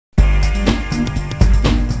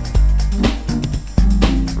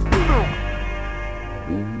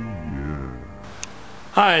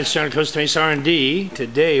Hi, it's John Costa, Mesa R&D.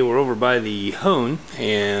 Today we're over by the hone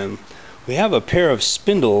and we have a pair of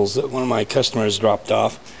spindles that one of my customers dropped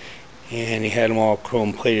off, and he had them all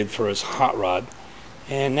chrome plated for his hot rod,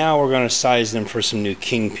 and now we're going to size them for some new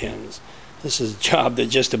kingpins. This is a job that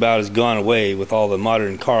just about has gone away with all the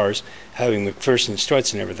modern cars having McPherson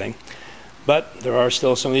struts and everything, but there are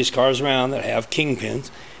still some of these cars around that have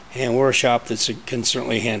kingpins, and we're a shop that can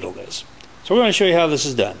certainly handle this. So we're going to show you how this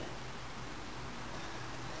is done.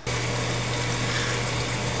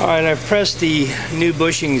 Alright, I've pressed the new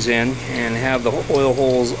bushings in and have the oil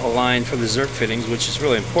holes aligned for the Zerk fittings, which is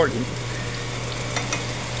really important.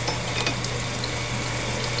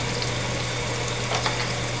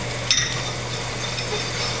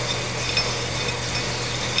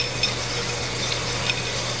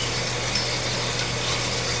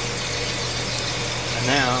 And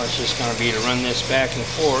now it's just going to be to run this back and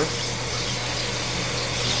forth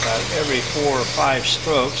about every 4 or 5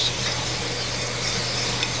 strokes.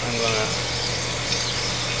 I'm going to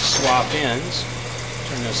swap ends,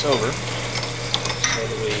 turn this over, so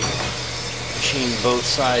that we machine both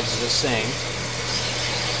sides the same.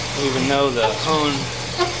 Even though the hone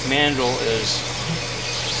mandrel is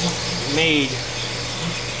made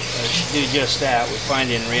to do just that, we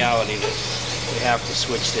find in reality that we have to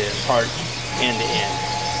switch the part end to end.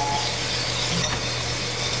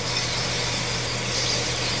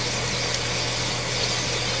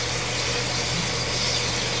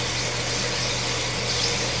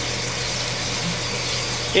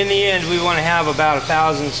 In the end, we want to have about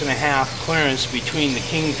 1/1000 and a half clearance between the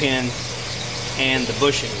kingpin and the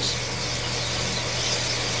bushings.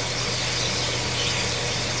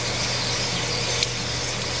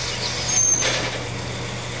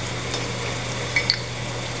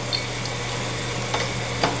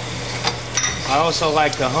 I also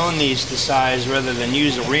like to hone these to size rather than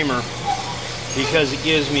use a reamer, because it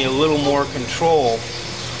gives me a little more control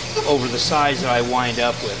over the size that I wind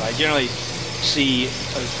up with. I generally see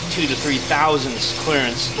a 2 to 3 thousandths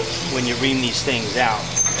clearance when you ream these things out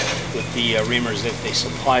with the reamers that they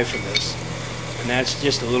supply for this, and that's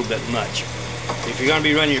just a little bit much. If you're going to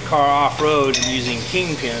be running your car off-road and using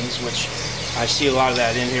kingpins, which I see a lot of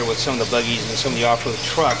that in here with some of the buggies and some of the off-road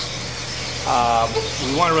trucks,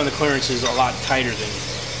 we want to run the clearances a lot tighter than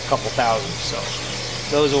a couple thousandths. So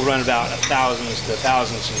those will run about 1,000 to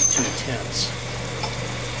 1,002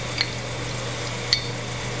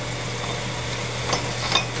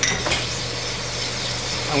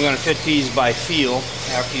 I'm going to fit these by feel.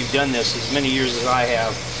 After you've done this as many years as I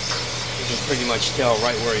have, you can pretty much tell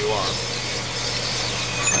right where you are.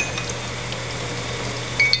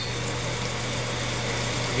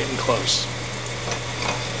 We're getting close.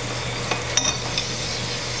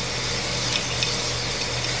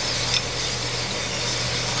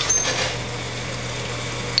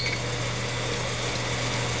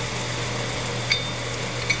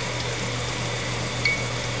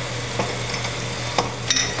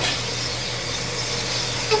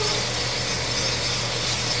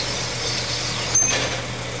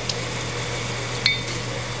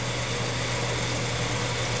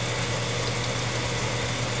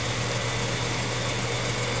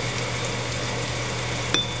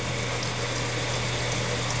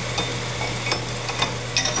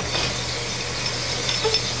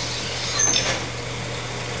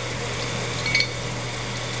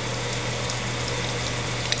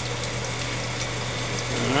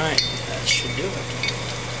 Alright, that should do it.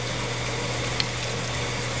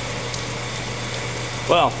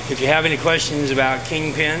 Well, if you have any questions about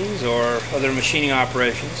kingpins or other machining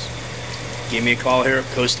operations, give me a call here at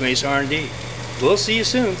Costa Mesa R&D. We'll see you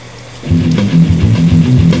soon.